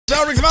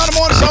Rick's about the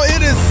morning show.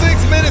 It is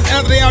 6 minutes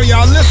after the hour,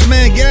 y'all. Listen,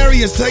 man, Gary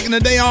is taking the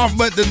day off,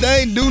 but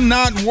today, do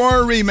not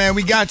worry, man.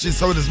 We got you.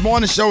 So this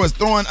morning show is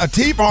throwing a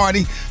tea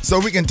party so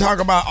we can talk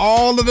about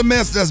all of the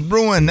mess that's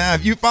brewing. Now,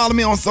 if you follow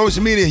me on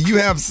social media, you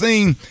have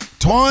seen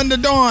Twan the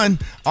Dawn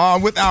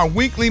with our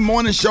weekly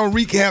morning show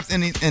recaps,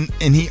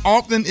 and he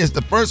often is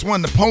the first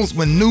one to post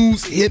when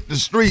news hit the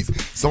streets.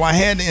 So I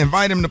had to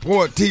invite him to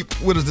pour a tea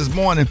with us this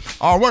morning.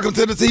 Welcome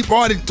to the tea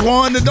party,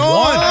 Twan the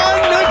Dawn.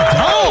 Twan the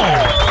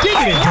Dawn.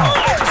 Digging it,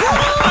 Dawn.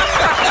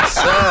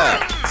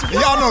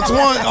 Y'all know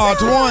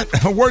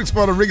Twan works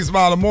for the Ricky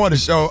Smiley Morning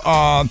Show.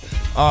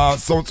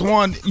 So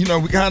Twan, you know,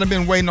 we kind of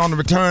been waiting on the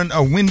return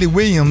of Wendy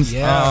Williams, you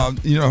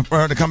know, for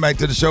her to come back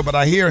to the show. But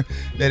I hear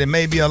that it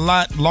may be a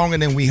lot longer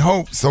than we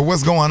hope. So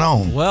what's going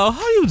on? Well,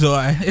 how you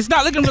doing? It's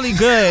not looking really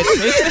good.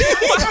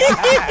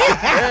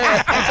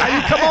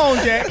 Come on,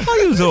 Jack. How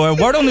you doing?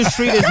 Word on the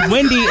street is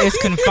Wendy is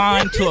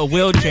confined to a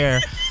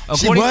wheelchair.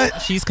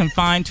 She's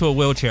confined to a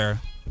wheelchair.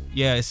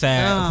 Yeah, it's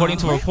sad. According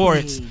to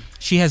reports,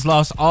 she has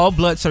lost all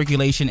blood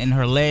circulation in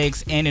her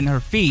legs and in her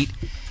feet,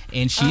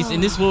 and she's in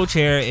this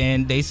wheelchair.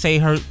 And they say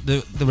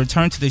the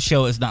return to the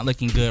show is not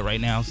looking good right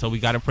now. So we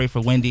got to pray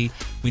for Wendy.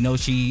 We know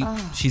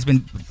she's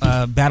been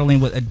battling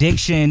with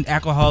addiction,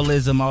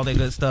 alcoholism, all that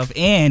good stuff,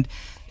 and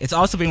it's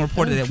also being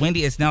reported that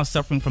Wendy is now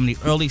suffering from the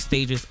early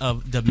stages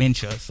of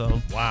dementia. So,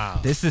 wow,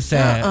 this is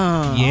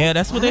sad. Yeah,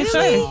 that's what they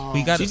say.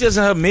 She's just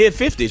in her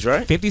mid-50s,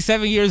 right?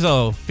 57 years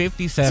old.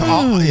 57. So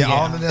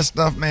all of that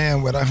stuff,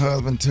 man, what her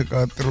husband took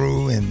her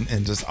through, and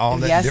just all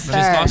that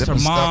different her mom,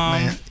 stuff,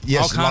 man.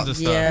 Yes, all kinds of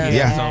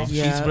stuff. So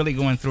she's really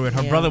going through it.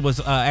 Her brother was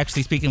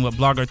actually speaking with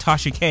blogger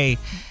Tasha K,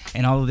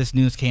 and all of this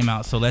news came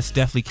out. So let's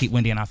definitely keep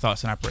Wendy in our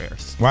thoughts and our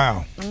prayers.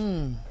 Wow.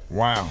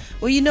 Wow.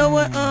 Well, you know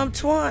what,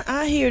 Twan,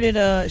 I hear that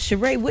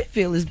Sheree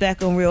Whitfield is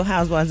back on Real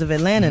Housewives of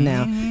Atlanta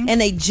now, and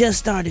they just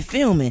started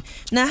filming.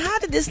 Now, how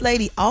did this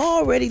lady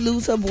already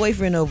lose her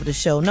boyfriend over the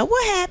show? Now,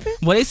 what happened?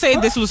 Well, they say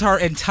this was her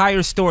entire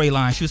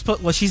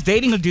storyline. She's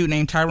dating a dude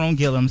named Tyrone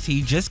Gillums.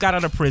 He just got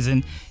out of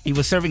prison. He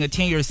was serving a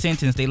 10-year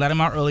sentence. They let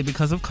him out early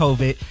because of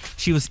COVID.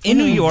 She was in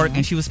New York,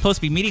 and she was supposed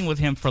to be meeting with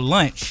him for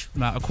lunch.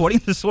 Now, according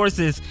to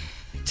sources,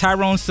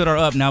 Tyrone stood her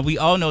up. Now we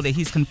all know that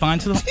he's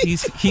confined to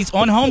he's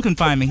on home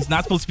confinement. He's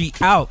not supposed to be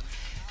out.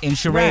 And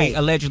Sheree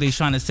allegedly is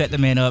trying to set the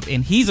man up,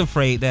 and he's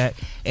afraid that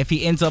if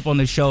he ends up on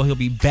the show, he'll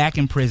be back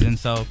in prison.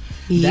 So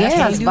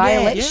that's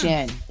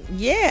violation.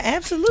 Yeah,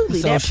 absolutely.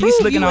 So that she's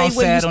looking all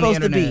sad on the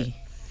internet. Be.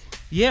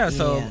 Yeah,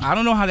 so I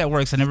don't know how that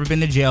works. I've never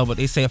been to jail, but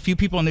they say a few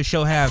people on this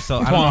show have, so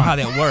I don't know how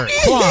that works.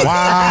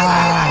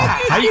 Wow.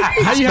 How you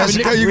have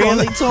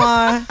really,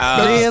 Twan?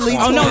 Really,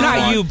 Oh, no,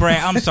 not you,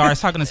 Brad. I'm sorry. I was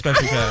talking to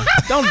Special K.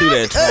 Don't do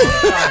that, Twan.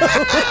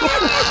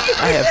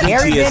 I have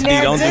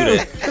PTSD. Don't do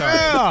that.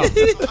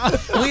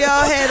 We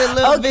all had a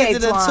little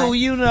visit or two,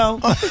 you know.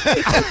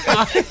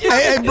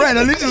 hey, Brad,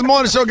 at least this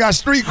morning show got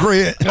street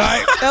cred,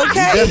 right?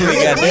 Okay.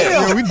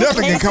 We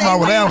definitely can come out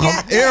with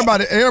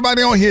that.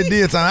 Everybody on here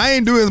did something. I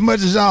ain't do as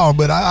much as y'all,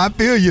 but I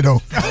feel you though.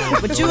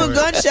 But you a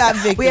gunshot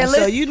victim,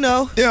 so you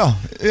know. Yeah.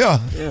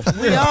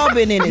 We all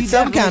been in it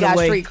some kind of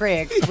way. Street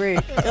cred.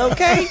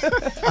 Okay.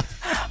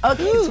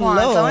 Okay,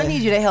 Twan, so I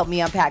need you to help me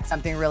unpack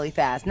something really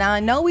fast. Now, I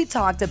know we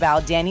talked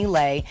about Danny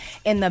Lay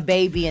and the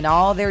baby and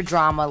all their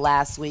drama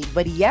last week,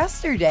 but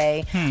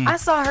yesterday I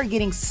saw her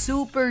getting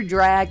super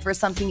dragged for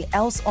something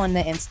else on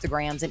the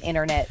Instagrams and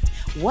internet.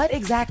 What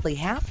exactly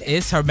happened?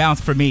 It's her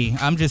mouth for me.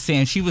 I'm just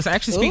saying, she was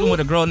actually speaking with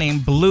a girl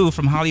named Blue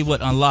from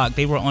Hollywood Unlocked.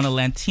 They were on a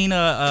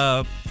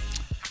Latina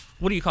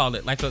what do you call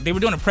it? They were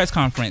doing a press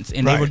conference,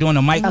 and they were doing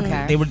a mic.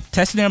 Okay. They were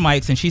testing their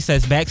mics, and she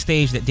says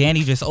backstage that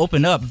Danny just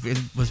opened up,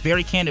 was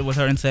very candid with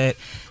her, and said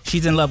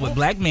she's in love with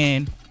black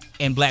men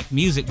and black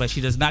music, but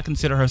she does not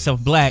consider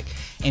herself black.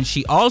 And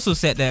she also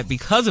said that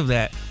because of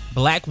that,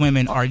 black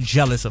women are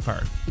jealous of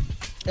her.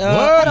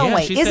 Hold on,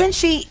 wait. Isn't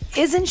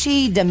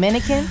she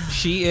Dominican?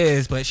 She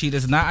is, but she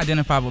does not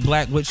identify with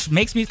black, which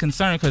makes me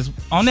concerned because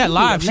on that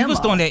live, she was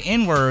throwing that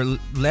N-word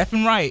left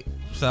and right.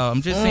 So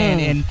I'm just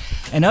saying,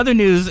 in other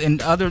news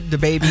and other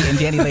DaBaby and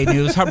Danny Lay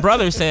news, her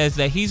brother says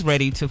that he's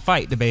ready to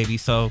fight DaBaby.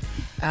 So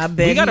I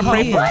bet we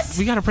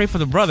gotta pray for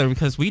the brother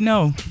because we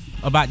know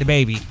about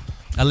DaBaby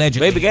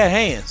allegedly. Baby got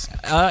hands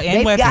and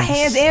Baby weapons. got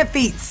hands and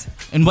feet.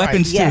 And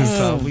weapons too. Yes.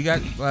 So we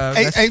got.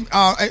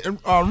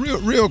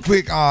 Real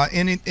quick.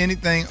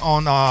 Anything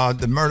on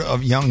the murder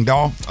of young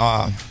Dolph?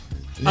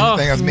 Anything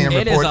that's being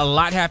reported? It is a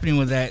lot happening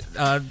with that.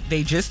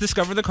 They just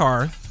discovered the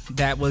car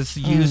that was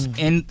used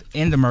in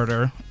the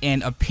murder,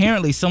 and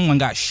apparently someone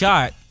got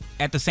shot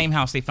at the same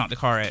house they found the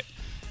car at.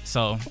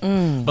 So,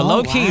 but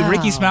low key,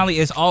 Ricky Smiley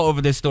is all over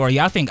this story.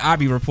 Y'all think I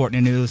be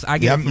reporting the news? I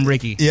get it from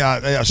Ricky.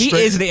 Yeah, he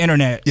is the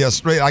internet. Yeah,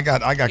 straight. I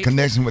got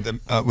connection with the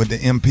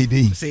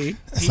MPD. See,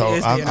 so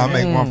I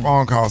make one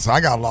phone call. So I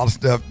got a lot of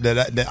stuff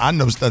that I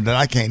know stuff that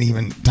I can't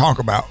even talk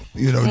about.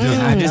 You know,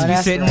 I just be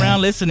sitting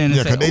around listening.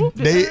 Yeah, because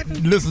they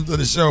listen to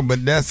the show,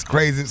 but that's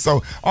crazy.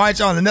 So, all right,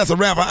 y'all, and that's a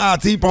wrap for our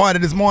tea party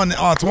this morning.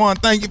 Twan,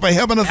 thank you for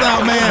helping us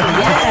out, man.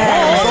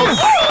 Yes.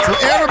 So So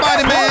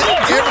everybody,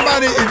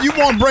 if you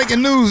want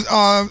breaking news,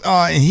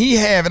 and he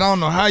have it, I don't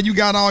know how you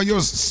got all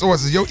your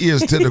sources, your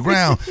ears to the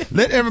ground.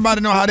 Let everybody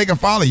know how they can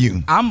follow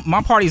you.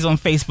 My party's on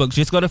Facebook.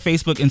 Just go to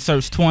Facebook and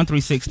search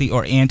Twan360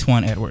 or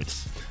Antoine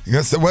Edwards.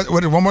 Yes, what?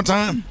 One more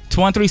time?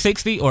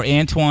 Twan360 or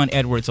Antoine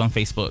Edwards on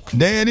Facebook.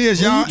 There it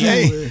is, y'all.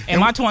 Hey, and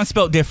my Twan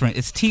spelled different.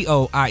 It's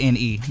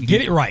T-O-I-N-E.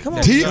 Get it right.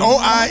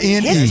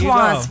 T-O-I-N-E. His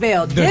Twan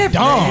spelled different.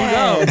 All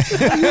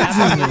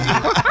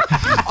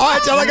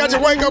right, y'all. I got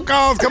your wake up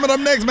calls coming up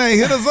next, man.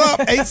 Hit us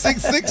up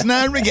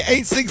 866-9-RICKY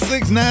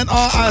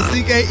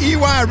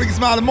 866-9-RICKEY Ricky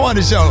Smiley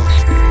Morning Show.